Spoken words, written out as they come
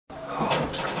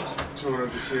Doing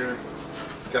it this year.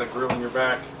 Got a grill in your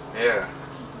back. Yeah,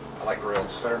 I like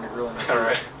grills. Better than a grill in your back. All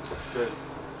right. That's good.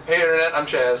 Hey Internet, I'm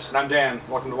Chaz. And I'm Dan.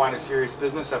 Welcome to Wine is Serious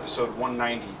Business, episode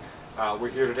 190. We're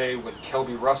here today with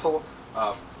Kelby Russell,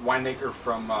 winemaker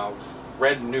from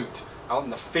Red Newt, out in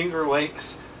the Finger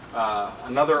Lakes.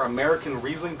 Another American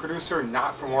Riesling producer,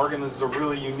 not from Oregon. This is a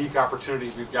really unique opportunity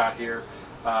we've got here.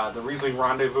 The Riesling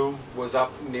Rendezvous was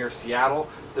up near Seattle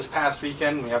this past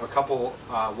weekend. We have a couple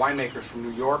winemakers from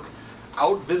New York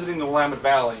out visiting the Willamette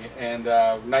Valley, and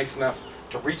nice enough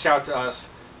to reach out to us,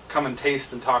 come and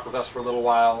taste and talk with us for a little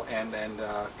while, and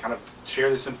kind of share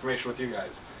this information with you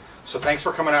guys. So thanks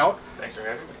for coming out. Thanks for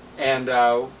having me. And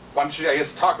why don't you, I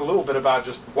guess, talk a little bit about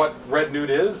just what Red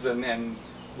Newt is and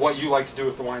what you like to do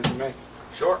with the wines you make.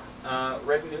 Sure.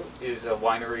 Red Newt is a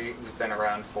winery. We've been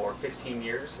around for 15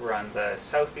 years. We're on the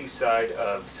southeast side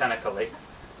of Seneca Lake.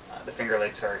 The Finger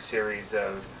Lakes are a series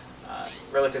of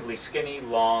relatively skinny,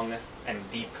 long, and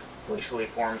deep glacially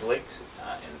formed lakes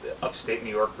in the upstate New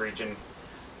York region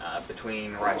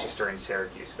between Rochester and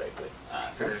Syracuse, vaguely.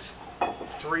 There's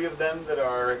 3 of them that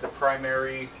are the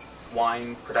primary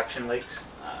wine production lakes,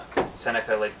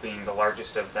 Seneca Lake being the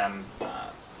largest of them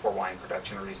for wine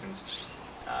production reasons.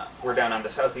 We're down on the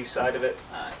southeast side of it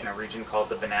in a region called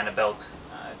the Banana Belt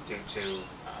due to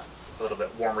a little bit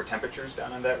warmer temperatures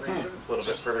down in that region. A little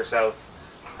bit further south,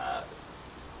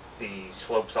 the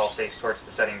slopes all face towards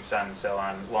the setting sun, so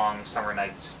on long summer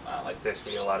nights like this,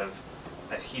 we get a lot of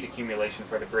heat accumulation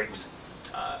for the grapes,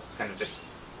 kind of just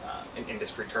an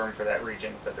industry term for that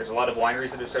region. But there's a lot of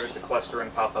wineries that have started to cluster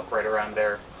and pop up right around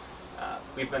there.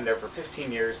 We've been there for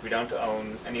 15 years. We don't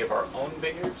own any of our own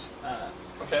vineyards.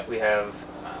 Okay.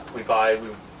 We buy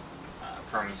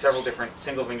from several different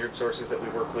single vineyard sources that we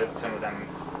work with, some of them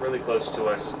really close to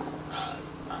us,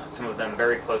 some of them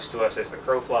very close to us as the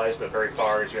crow flies, but very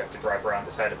far as you have to drive around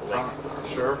the side of the lake.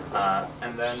 Sure.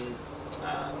 And then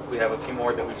we have a few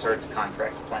more that we've started to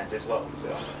contract to plant as well.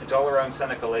 So it's all around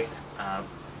Seneca Lake.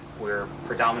 We're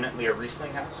predominantly a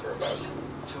Riesling house. We're about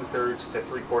 2/3 to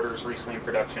 3/4 Riesling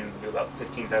production. We do about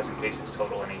 15,000 cases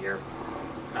total in a year.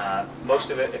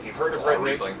 Most of it, if you've heard of Red Newt,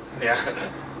 Riesling. Yeah.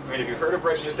 I mean, if you've heard of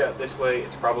Red Newt out this way,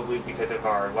 it's probably because of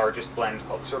our largest blend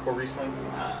called Circle Riesling.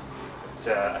 It's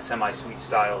a semi-sweet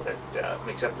style that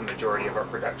makes up the majority of our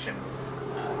production.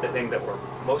 The thing that we're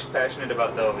most passionate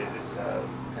about, though, is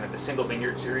kind of the single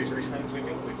vineyard series Rieslings we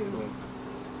do. We do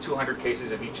 200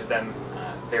 cases of each of them,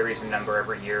 varies in number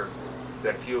every year. We've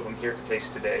got a few of them here to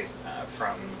taste today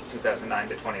from 2009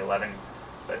 to 2011.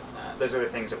 But those are the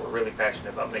things that we're really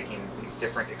passionate about, making these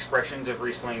different expressions of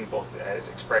Riesling, both as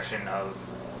expression of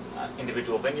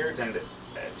individual vineyards and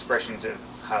expressions of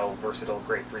how versatile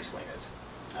grape Riesling is.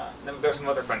 Then we've got some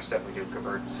other fun stuff we do,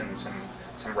 converts and some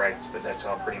reds, but that's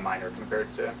all pretty minor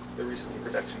compared to the Riesling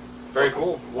production. Very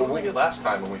cool. What did we get last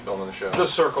time when we filmed on the show? The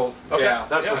Circle. Okay. Yeah,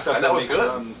 that's the stuff and that was makes,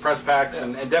 good. Press packs,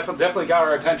 and definitely got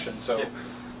our attention. So,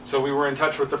 so we were in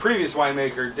touch with the previous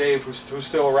winemaker, Dave, who's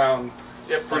still around.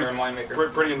 Yep, printer and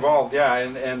winemaker. Pretty involved, yeah,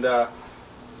 and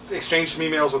exchanged some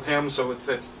emails with him. So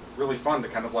it's really fun to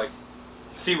kind of like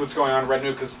see what's going on in Red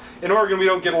Newt, because in Oregon we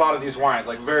don't get a lot of these wines,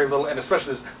 like very little, and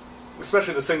especially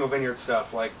the single vineyard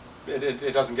stuff. Like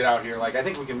it doesn't get out here. Like I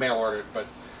think we can mail order it, but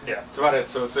yeah, that's about it.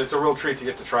 So it's a real treat to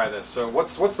get to try this. So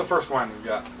what's the first wine we've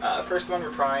got? First one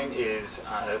we're trying is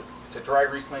it's a dry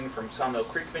Riesling from Sawmill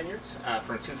Creek Vineyards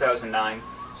from 2009.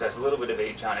 So it has a little bit of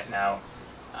age on it now.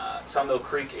 Sawmill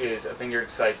Creek is a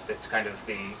vineyard site that's kind of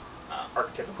the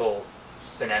archetypical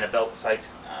Banana Belt site.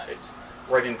 It's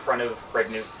right in front of Red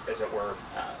Newt, as it were.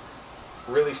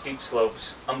 Really steep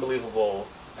slopes, unbelievable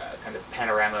kind of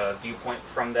panorama viewpoint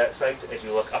from that site as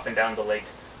you look up and down the lake.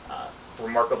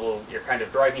 Remarkable. You're kind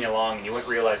of driving along and you wouldn't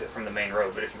realize it from the main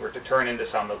road, but if you were to turn into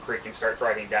Sawmill Creek and start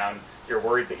driving down, you're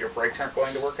worried that your brakes aren't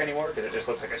going to work anymore because it just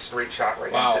looks like a straight shot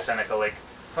right into Seneca Lake.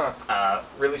 Huh.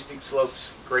 Really steep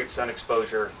slopes, great sun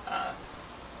exposure.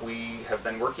 We have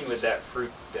been working with that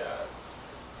fruit.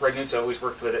 Red Newt's always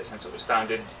worked with it since it was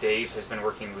founded. Dave has been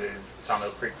working with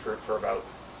Sawmill Creek fruit for about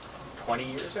 20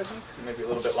 years, I think, maybe a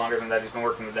little bit longer than that. He's been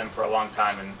working with them for a long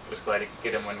time, and was glad he could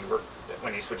get him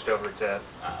when he switched over to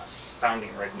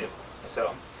founding Red Newt.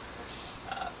 So.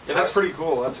 Yeah, that's pretty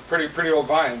cool. That's pretty old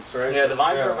vines, right? Yeah, the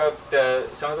vines are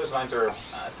about, some of those vines are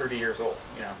 30 years old.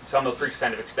 You know, Sawmill Creek's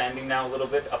kind of expanding now a little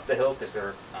bit up the hill because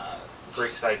they're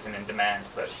great site and in demand,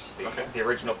 but the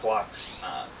original blocks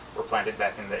were planted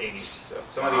back in the 80s. So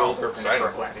some of the older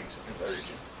plantings in the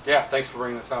region. Yeah, thanks for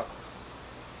bringing this up.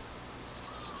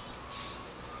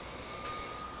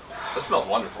 It smells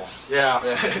wonderful. Yeah.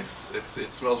 It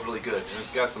smells really good, and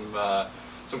it's got some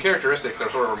some characteristics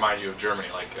that sort of remind you of Germany,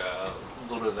 like a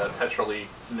little bit of that petrol-y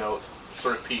note,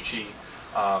 sort of peachy,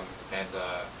 and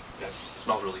yeah, it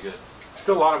smells really good.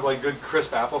 Still a lot of like good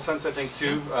crisp apple scents, I think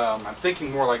too. I'm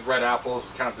thinking more like red apples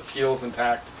with kind of the peels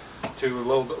intact, to a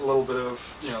little bit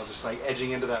of, you know, just like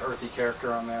edging into that earthy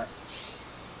character on there.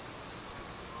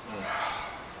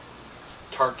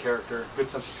 Tart character, good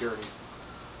sense of purity.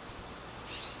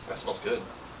 That smells good.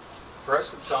 For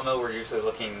us with Sawmill, we're usually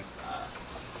looking,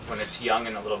 when it's young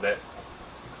and a little bit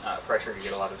fresher, you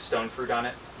get a lot of stone fruit on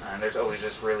it. And there's always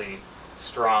this really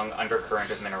strong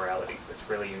undercurrent of minerality that's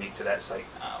really unique to that site,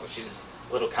 which is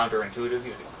a little counterintuitive.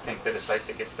 You'd think that a site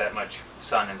that gets that much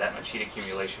sun and that much heat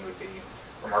accumulation would be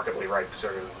remarkably ripe,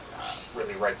 sort of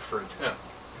really ripe fruit. Yeah.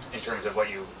 In terms of what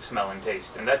you smell and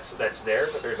taste. And that's there,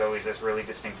 but there's always this really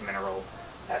distinct mineral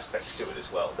aspect to it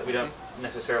as well that we don't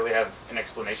necessarily have an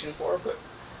explanation for, but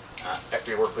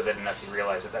after you work with it enough, you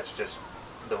realize that that's just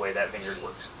the way that vineyard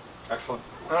works. Excellent.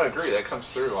 I agree. That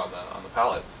comes through on the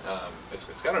palate. It's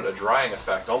got a drying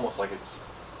effect, almost like it's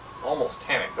almost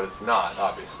tannic, but it's not.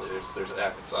 Obviously, it's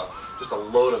just a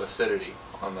load of acidity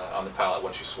on the palate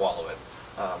once you swallow it.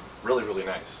 Really, really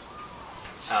nice.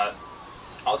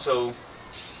 Also,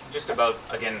 just about,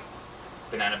 again,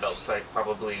 Banana Belt site,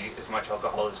 probably as much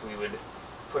alcohol as we would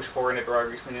push for in a dry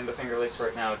Riesling in the Finger Lakes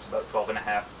right now. It's about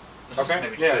 12.5. Okay.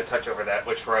 Maybe just a touch over that,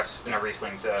 which for us in our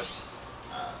Rieslings,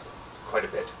 quite a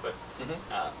bit. But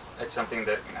it's something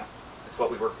that, you know, it's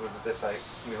what we work with at this site.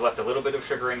 We've left a little bit of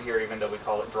sugar in here, even though we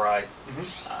call it dry.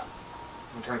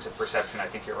 In terms of perception, I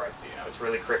think you're right. You know, it's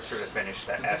really crisp through the finish.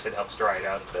 That acid helps dry it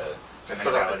out. The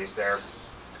minerality's there.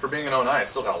 For being an 09,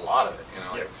 it's still got a lot of it. You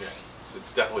know, Yep.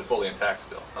 it's definitely fully intact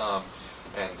still.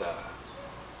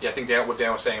 Yeah, I think what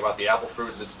Dan was saying about the apple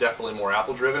fruit, it's definitely more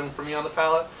apple driven for me on the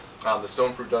palate. The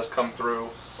stone fruit does come through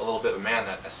a little bit, but man,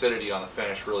 that acidity on the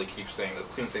finish really keeps things, it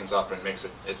cleans things up and makes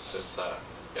it,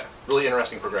 yeah, really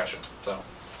interesting progression. So.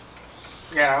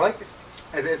 Yeah, I like it.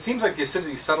 It seems like the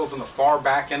acidity settles in the far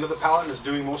back end of the palate and is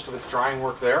doing most of its drying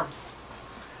work there.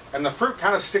 And the fruit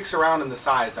kind of sticks around in the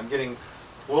sides. I'm getting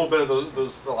a little bit of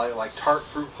those like tart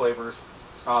fruit flavors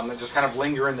that just kind of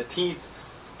linger in the teeth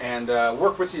and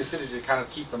work with the acidity to kind of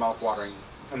keep the mouth watering.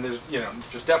 And there's, you know,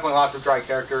 just definitely lots of dry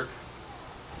character,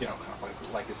 you know, kind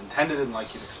of like is intended and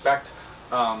like you'd expect.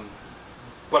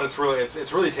 But it's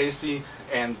really tasty,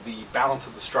 and the balance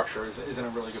of the structure is in a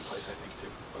really good place, I think,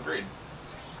 too. Agreed.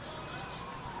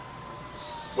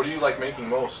 What do you like making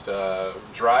most,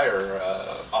 dry or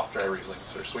off-dry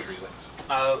Rieslings or sweet Rieslings?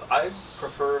 I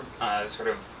prefer sort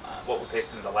of what we'll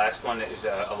taste in the last one is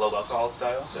a low alcohol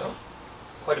style, so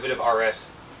quite a bit of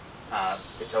RS.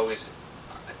 It's always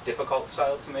a difficult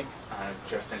style to make,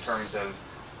 just in terms of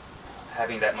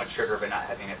having that much sugar but not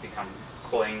having it become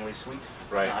cloyingly sweet.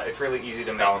 Right. It's really easy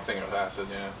to make. Balancing it with acid,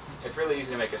 yeah. It's really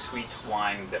easy to make a sweet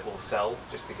wine that will sell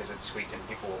just because it's sweet and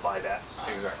people will buy that.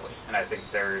 Exactly. And I think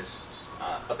there's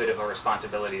a bit of a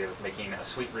responsibility of making a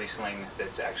sweet Riesling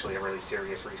that's actually a really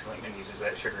serious Riesling and uses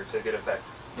that sugar to good effect.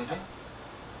 And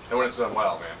when it's done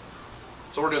well, man.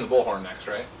 So we're doing the Bullhorn next,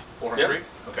 right? Bullhorn Yep. Creek?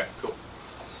 Okay, cool.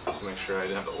 Just make sure I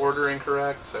didn't have the order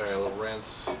incorrect. All right, a little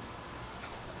rinse.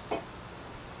 Thank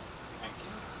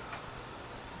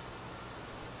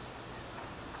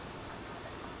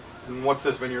you. And what's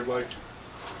this vineyard like?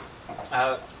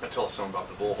 Tell us something about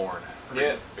the Bullhorn.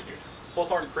 Yeah.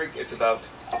 Bullhorn Creek, it's about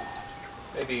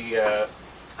maybe a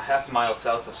half-mile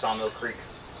south of Sawmill Creek.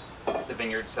 The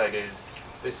vineyard site is.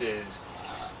 This is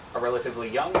a relatively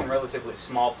young and relatively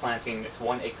small planting. It's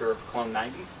 1 acre of Clone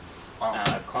 90. Wow.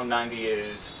 Clone 90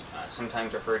 is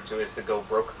sometimes referred to as the go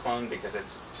broke clone because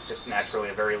it's just naturally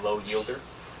a very low yielder.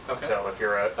 Okay. So if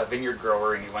you're a vineyard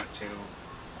grower and you want to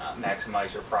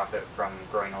maximize your profit from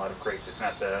growing a lot of grapes, it's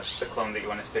not the clone that you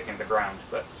want to stick in the ground.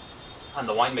 But on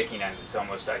the winemaking end, it's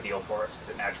almost ideal for us because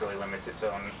it naturally limits its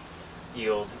own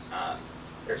yield.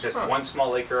 There's just 1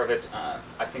 small acre of it.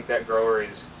 I think that grower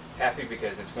is happy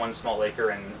because it's 1 small acre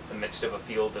in the midst of a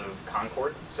field of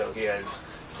Concord. So he has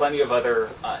plenty of other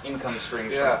income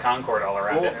streams from the Concord all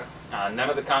around it. None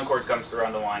of the Concord comes through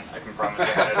on the wine, I can promise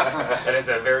you. That is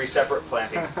a very separate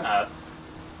planting.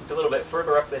 It's a little bit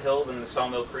further up the hill than the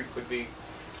Sawmill Creek would be.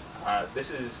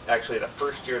 This is actually the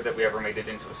first year that we ever made it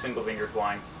into a single vineyard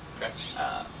wine. Okay.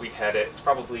 We'd had it, it's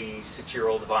probably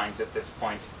 6-year-old vines at this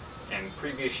point. In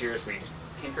previous years we'd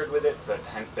tinkered with it, but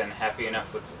hadn't been happy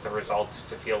enough with the results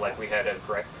to feel like we had a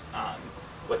grip on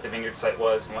what the vineyard site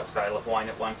was and what style of wine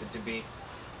it wanted to be.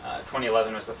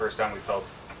 2011 was the first time we felt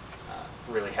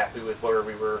really happy with where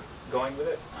we were going with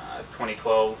it.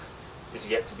 2012 is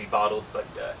yet to be bottled, but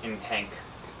in tank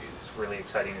is really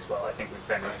exciting as well. I think we've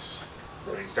been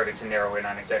really starting to narrow in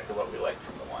on exactly what we like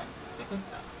from the wine.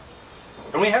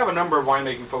 And we have a number of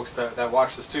winemaking folks that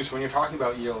watch this too. So when you're talking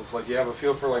about yields, like, do you have a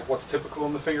feel for like what's typical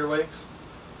in the Finger Lakes?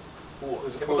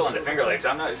 Typical in the Finger Lakes.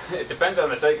 I'm not. It depends on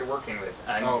the site you're working with,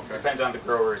 and it depends on the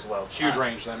grower as well. Huge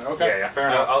range then. Okay. Yeah, yeah. Fair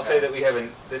enough. I'll say that we have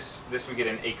this we get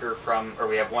an acre from, or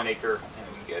we have 1 acre,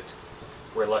 and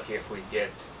we're lucky if we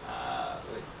get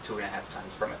 2.5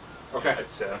 tons from it. Okay.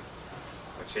 It's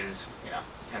which is,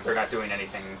 and they're not doing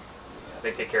anything.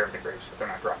 They take care of the grapes, but they're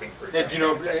not dropping fruit. Yeah, do you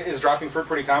know, is dropping fruit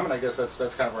pretty common? I guess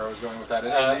that's kind of where I was going with that.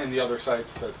 In the other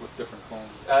sites with different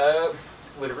clones.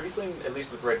 With Riesling, at least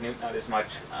with Red Newt, not as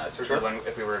much. Certainly,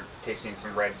 if we were tasting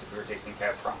some reds, if we were tasting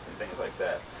Cab Franc and things like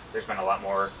that, there's been a lot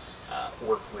more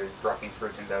work with dropping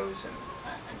fruit in those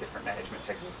and different management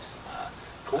techniques.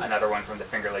 Cool. Another one from the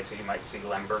Finger Lakes that you might see,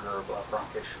 Lemberger or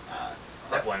Blaufränkisch.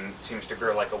 That one seems to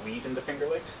grow like a weed in the Finger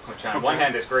Lakes, which on one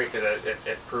hand is great because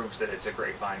it proves that it's a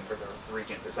grapevine for the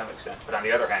region to some extent. But on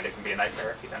the other hand, it can be a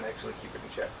nightmare if you don't actually keep it in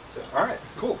check. So. All right,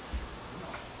 cool.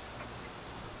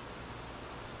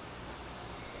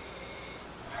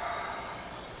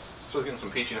 So I was getting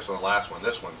some peachiness on the last one.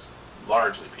 This one's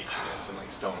largely peachiness and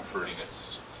like stone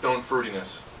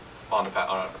fruitiness on the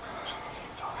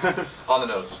on the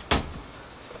nose.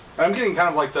 I'm getting kind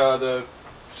of like the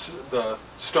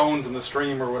stones in the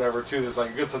stream or whatever too. There's like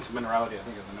a good sense of minerality, I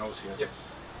think, in the nose here. Yep.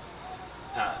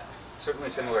 Certainly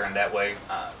similar in that way.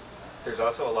 There's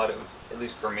also a lot of, at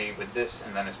least for me with this,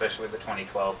 and then especially the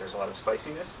 2012, there's a lot of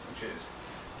spiciness, which is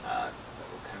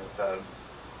kind of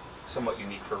somewhat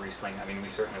unique for Riesling. I mean, we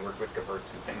certainly work with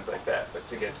Gewürz and things like that, but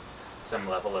to get some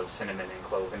level of cinnamon and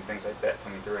clove and things like that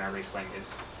coming through in a Riesling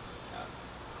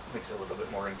makes it a little bit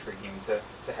more intriguing to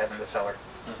have in the cellar.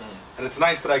 Mm-hmm. And it's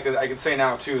nice that I could say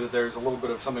now too that there's a little bit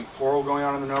of something floral going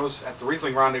on in the nose. At the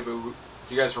Riesling Rendezvous,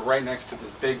 you guys were right next to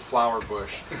this big flower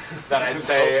bush that I'd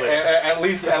say at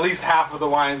least half of the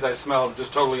wines I smelled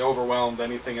just totally overwhelmed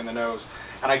anything in the nose,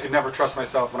 and I could never trust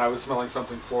myself when I was smelling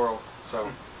something floral. So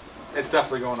it's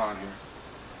definitely going on here.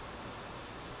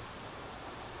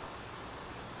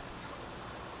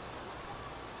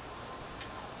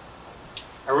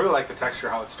 I really like the texture,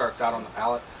 how it starts out on the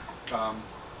palate.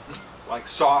 Like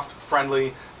soft,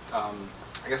 friendly. I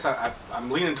guess I'm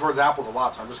leaning towards apples a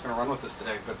lot, so I'm just going to run with this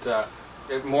today. But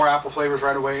more apple flavors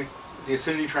right away. The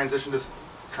acidity transitions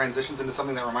into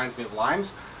something that reminds me of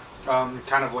limes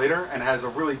kind of later, and has a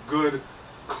really good,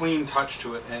 clean touch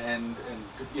to it. And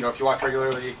if you watch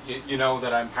regularly, you know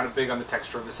that I'm kind of big on the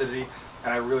texture of acidity,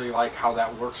 and I really like how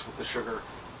that works with the sugar.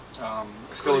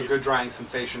 Still a good drying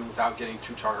sensation without getting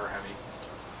too tartar heavy.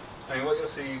 I mean, what you'll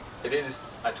see, it is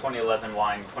a 2011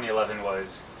 wine. 2011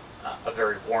 was a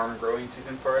very warm growing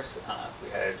season for us. We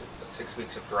had 6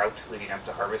 weeks of drought leading up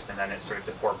to harvest, and then it started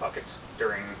to pour buckets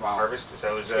during harvest.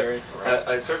 So it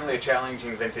was certainly a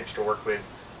challenging vintage to work with.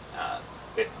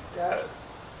 It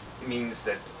means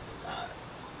that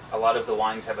a lot of the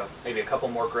wines have maybe a couple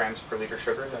more grams per liter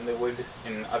sugar than they would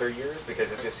in other years,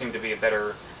 because it just seemed to be a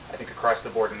better, I think across the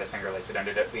board in the Finger Lakes, it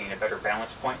ended up being a better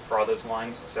balance point for all those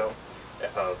wines. So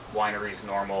if a winery's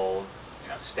normal,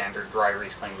 standard dry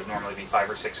Riesling would normally be 5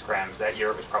 or 6 grams, that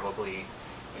year it was probably,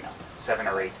 7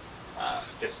 or 8,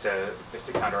 just to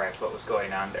counteract what was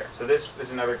going on there. So this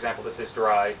is another example. This is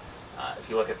dry. If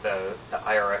you look at the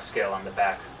IRF scale on the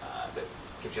back, that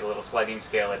gives you a little sliding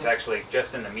scale. It's actually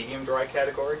just in the medium dry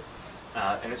category,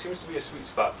 and it seems to be a sweet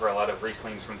spot for a lot of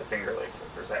Rieslings from the Finger Lakes.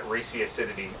 There's that racy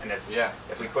acidity, and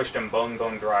if we pushed them bone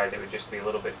dry, they would just be a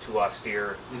little bit too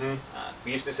austere. Mm-hmm.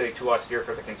 We used to say too austere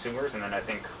for the consumers, and then I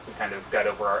think we kind of got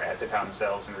over our acid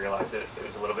ourselves and realized that it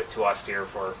was a little bit too austere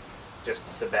for just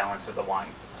the balance of the wine.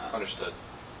 Understood.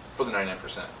 For the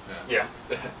 99%. Yeah.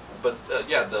 But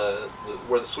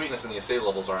where the sweetness and the acidity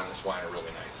levels are in this wine are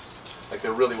really nice. Like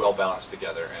they're really well balanced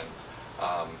together,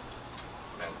 and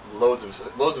loads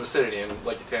of acidity, and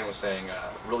like Tana was saying,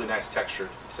 really nice textured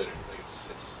acidity. Like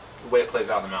it's the way it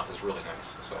plays out in the mouth is really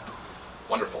nice. So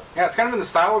wonderful. Yeah, it's kind of in the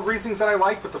style of Rieslings that I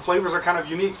like, but the flavors are kind of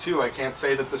unique too. I can't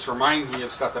say that this reminds me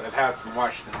of stuff that I've had from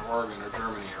Washington or Oregon or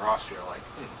Germany or Austria. Like,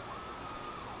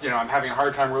 I'm having a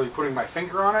hard time really putting my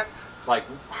finger on it, like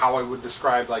how I would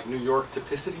describe like New York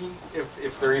typicity,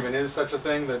 if there even is such a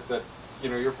thing that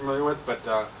you're familiar with.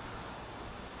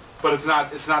 But it's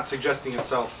not suggesting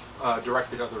itself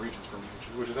directly to other regions for me,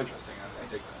 which is interesting.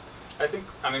 I dig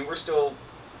that. We're still.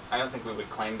 I don't think we would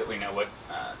claim that we know what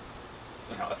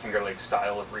a Finger Lake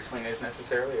style of Riesling is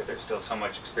necessarily. There's still so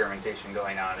much experimentation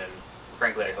going on, and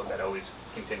frankly, I hope that always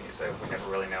continues. We never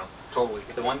really know. Totally.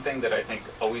 The one thing that I think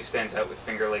always stands out with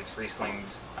Finger Lakes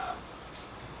Rieslings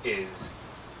is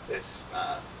this,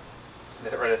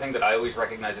 or the thing that I always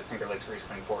recognize a Finger Lakes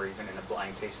Riesling for, even in a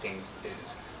blind tasting,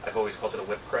 is I've always called it a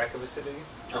whip crack of acidity.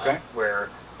 Okay. Where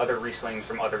other Rieslings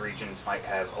from other regions might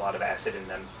have a lot of acid in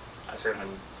them. Certainly,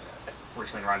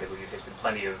 Riesling Rendezvous, you tasted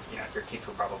plenty of, your teeth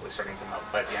were probably starting to melt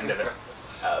by the end of it.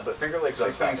 But Finger Lakes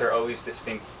Rieslings are always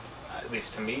distinct, at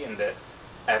least to me, in that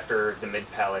after the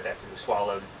mid palate, after you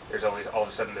swallowed, there's always all of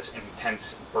a sudden this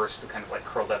intense burst of kind of like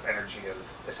curled up energy of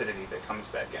acidity that comes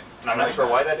back in. And I'm not sure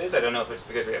why that is. I don't know if it's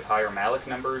because we have higher malic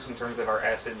numbers in terms of our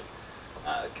acid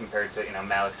compared to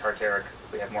malic tartaric.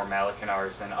 We have more malic in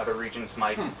ours than other regions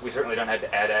might. We certainly don't have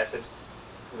to add acid.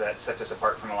 That sets us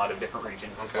apart from a lot of different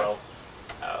regions as well.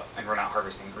 And we're not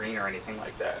harvesting green or anything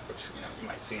like that, which you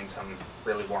might see in some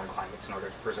really warm climates in order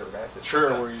to preserve acid. Sure.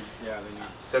 So,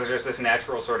 so there's just this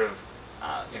natural sort of,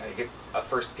 you get a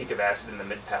first peak of acid in the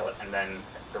mid palate, and then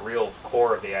the real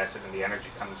core of the acid and the energy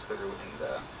comes through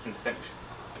in the finish.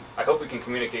 I hope we can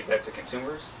communicate that to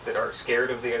consumers that are scared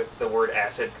of the word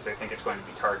acid because they think it's going to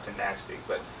be tart and nasty.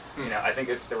 But I think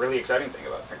it's the really exciting thing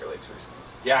about Finger Lakes Rieslings.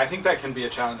 Yeah, I think that can be a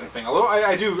challenging thing. Although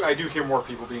I do hear more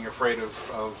people being afraid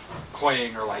of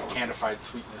cloying or like candified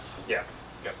sweetness. Yeah.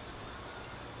 Yep.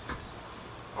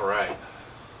 All right,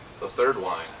 the third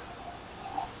wine.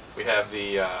 We have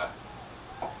the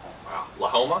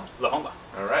Lahoma. Lahoma.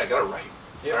 All right, I got it right.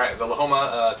 Yep. All right, the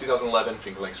Lahoma 2011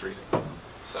 Finger Lakes Riesling.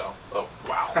 So, oh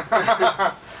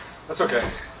wow, That's okay.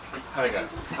 having a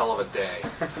hell of a day.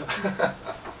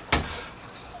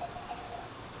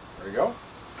 There you go.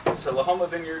 So Lahoma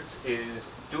Vineyards is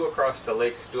due across the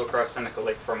lake, due across Seneca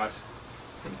Lake from us,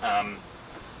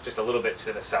 just a little bit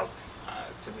to the south,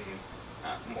 to be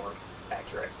more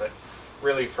accurate. But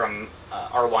really from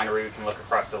our winery, we can look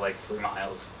across the lake 3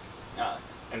 miles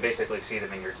and basically see the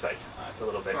vineyard site. It's a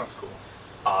little bit That's cool.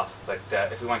 off, but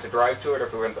if we want to drive to it, or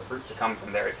if we want the fruit to come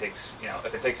from there, it takes,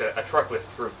 if it takes a truck with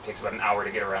fruit, it takes about an hour to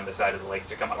get around the side of the lake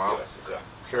to come up to us. So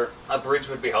Sure. a bridge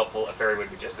would be helpful, a ferry would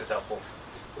be just as helpful.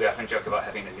 We often joke about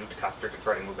having a newt copter to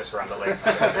try to move us around the lake.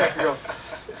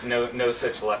 No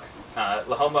such luck.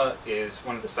 Lahoma is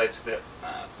one of the sites that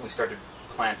we started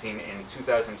planting in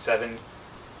 2007,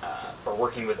 or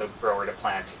working with a grower to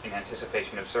plant in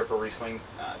anticipation of Circle Riesling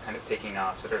kind of taking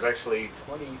off. So there's actually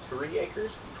 23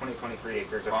 acres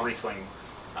of Riesling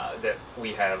that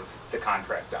we have the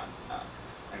contract on.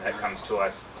 And that comes to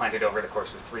us planted over the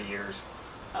course of 3 years.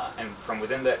 And from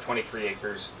within that 23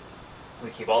 acres, we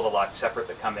keep all the lots separate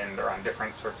that come in. They're on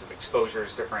different sorts of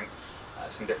exposures,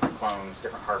 some different clones,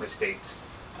 different harvest dates.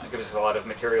 It gives us a lot of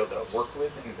material to work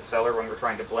with in the cellar when we're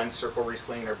trying to blend Circle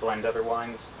Riesling or blend other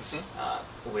wines.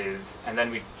 And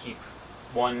then we keep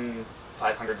one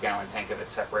 500-gallon tank of it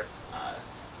separate.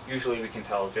 Usually we can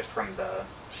tell just from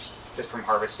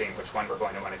harvesting which one we're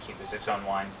going to want to keep as its own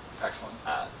wine. Excellent.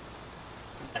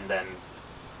 And then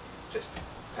just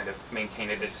kind of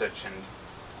maintain it as such. And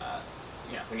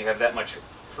when you have that much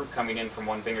fruit coming in from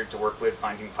one vineyard to work with,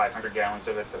 finding 500 gallons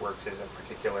of it that works as a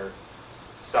particular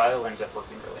style ends up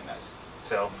working really nice.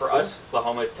 So for us,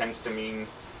 Lahoma tends to mean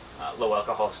low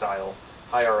alcohol style,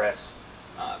 high RS,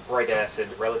 bright acid,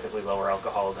 relatively lower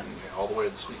alcohol than. Yeah, all the way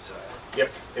to the sweet side. Yep,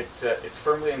 it's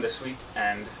firmly in the sweet,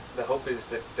 and the hope is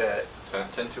that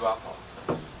 10-2 alcohol.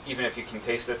 even if you can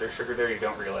taste that there's sugar there, you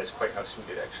don't realize quite how sweet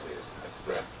it actually is. That's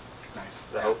the, Right. Nice.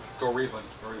 the hope. Go Riesling.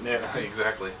 Yeah.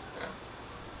 Exactly. Yeah.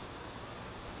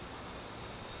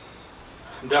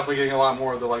 I'm definitely getting a lot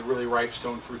more of the like really ripe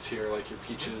stone fruits here, like your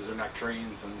peaches or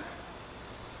nectarines, and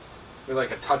maybe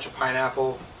like a touch of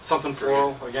pineapple, something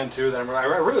floral again too. That I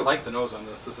really like the nose on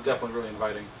this. This is definitely really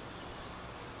inviting.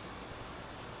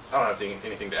 I don't have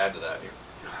anything to add to that.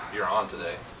 You're on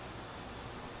today.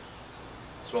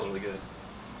 It smells really good.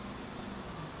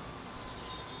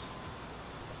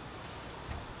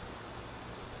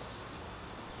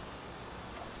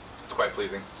 It's quite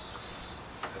pleasing.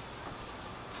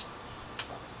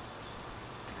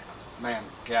 Man,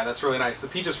 yeah, that's really nice. The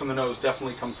peaches from the nose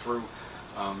definitely come through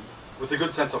with a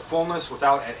good sense of fullness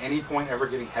without at any point ever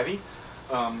getting heavy.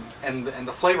 And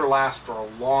the flavor lasts for a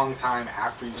long time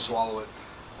after you swallow it,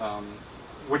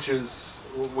 which is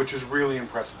really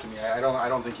impressive to me. I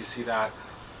don't think you see that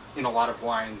in a lot of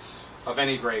wines of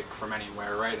any grape from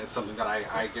anywhere, right? It's something that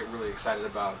I get really excited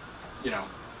about,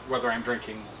 whether I'm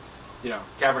drinking,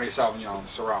 Cabernet Sauvignon,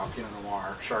 Syrah, Pinot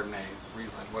Noir, Chardonnay,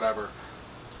 Riesling, whatever.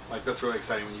 Like, that's really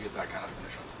exciting when you get that kind of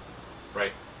finish on something.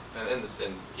 Right.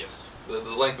 And yes, the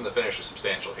length and the finish is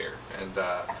substantial here. And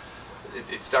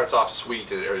it starts off sweet,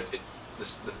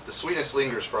 the sweetness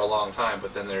lingers for a long time,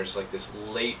 but then there's like this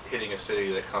late hitting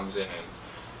acidity that comes in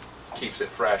and keeps it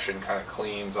fresh and kind of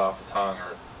cleans off the tongue,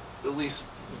 or at least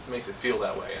makes it feel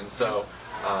that way. And so,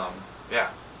 yeah,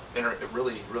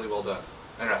 really, really well done.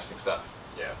 Interesting stuff.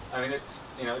 Yeah, I mean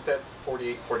it's at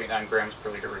 48, 49 grams per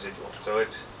liter residual, so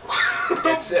it's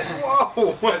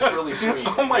whoa, that's really sweet.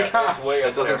 Oh my god, it's way It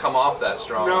up doesn't there. come off that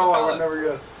strong. No, on the I would palate. never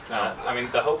guess. I mean,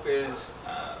 the hope is,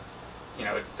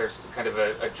 there's kind of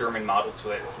a German model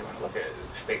to it. If you want to look at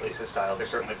Spätlese style, there's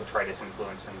certainly botrytis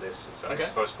influence in this. So Okay. I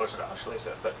suppose closer to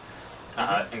Auslese, but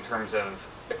in terms of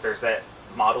if there's that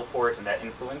model for it and that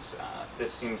influence,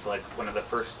 this seems like one of the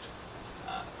first,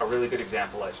 a really good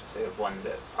example, I should say, of one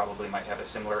that probably might have a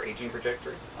similar aging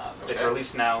trajectory. It's Okay.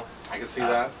 released now. I can see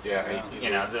that. Yeah.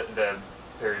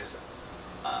 There's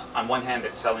on one hand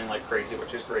it's selling like crazy,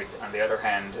 which is great. On the other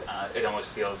hand, it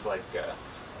almost feels like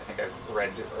I think I've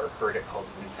read or heard it called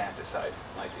infanticide,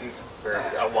 like where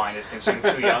a wine is consumed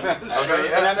too young. Okay,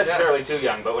 yeah, And not necessarily too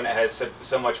young, but when it has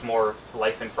so much more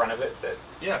life in front of it that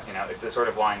it's the sort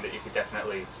of wine that you could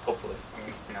definitely, hopefully, I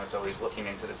mean, it's always looking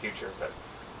into the future, but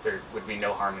there would be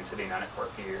no harm in sitting on it for a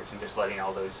few years and just letting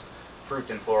all those fruit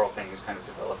and floral things kind of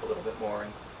develop a little bit more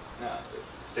and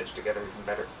stitch together even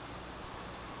better.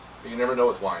 You never know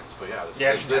with wines, but yeah,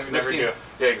 never do.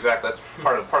 Yeah, exactly. That's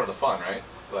part of the fun, right?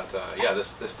 But yeah,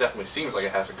 this definitely seems like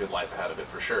it has a good life ahead of it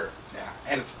for sure. Yeah,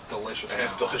 and it's delicious. And now.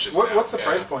 it's delicious. What's the now,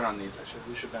 price yeah. point on these?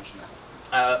 We should mention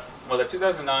that. Well, the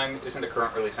 2009 isn't a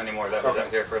current release anymore. That was Okay.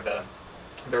 out here for the.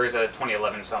 There is a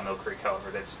 2011 Sawmill Creek, however,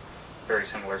 that's very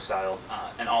similar style,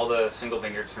 and all the single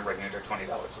vineyards from Red Newt are $20 a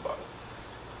bottle.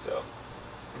 So.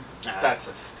 That's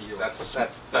a steal.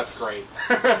 That's great.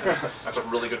 That's a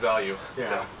really good value. Yeah.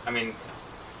 So, I mean,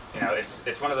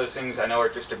 it's one of those things. I know our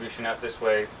distribution out this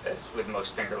way, as with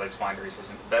most Finger Lakes wineries,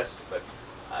 isn't the best, but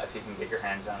if you can get your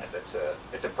hands on it,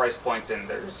 it's a price point, and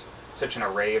there's such an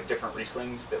array of different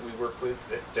Rieslings that we work with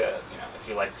that if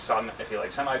you like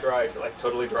semi-dry, if you like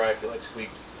totally dry, if you like sweet,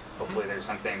 hopefully there's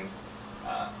something.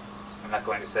 I'm not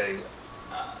going to say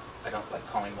I don't like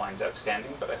calling wines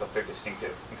outstanding, but I hope they're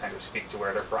distinctive and kind of speak to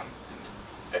where they're from.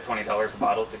 And at $20 a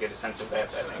bottle to get a sense of that,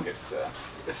 I think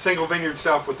it's single vineyard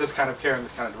stuff with this kind of care and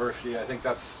this kind of diversity. I think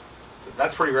that's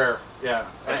pretty rare. Yeah,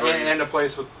 and a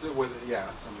place with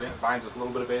some vines with a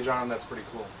little bit of age on them. That's pretty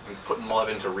cool. And putting love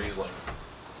into Riesling.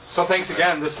 So thanks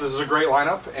again. This is a great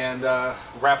lineup, and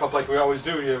wrap up like we always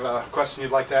do. You have a question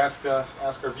you'd like to ask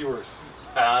our viewers?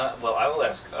 Well, I will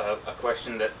ask a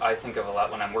question that I think of a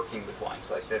lot when I'm working with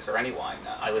wines like this, or any wine.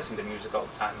 I listen to music all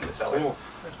the time in the cellar. Cool.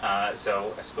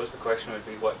 So I suppose the question would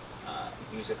be what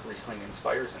music Riesling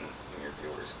inspires in your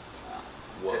viewers.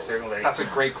 Certainly. That's a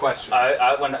great question.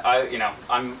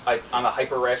 I'm a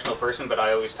hyper-rational person, but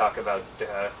I always talk about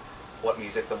what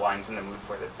music the wine's in the mood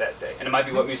for that day. And it might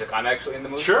be what music I'm actually in the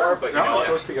mood for, but it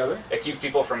goes together. It keeps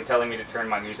people from telling me to turn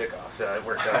my music off. So it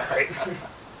works out great.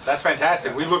 That's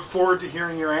fantastic. We look forward to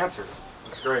hearing your answers.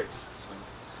 That's great. So,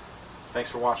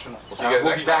 thanks for watching. We'll see you guys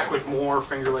we'll next be back time. with more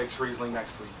Finger Lakes Riesling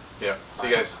next week. Yeah. See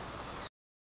you guys.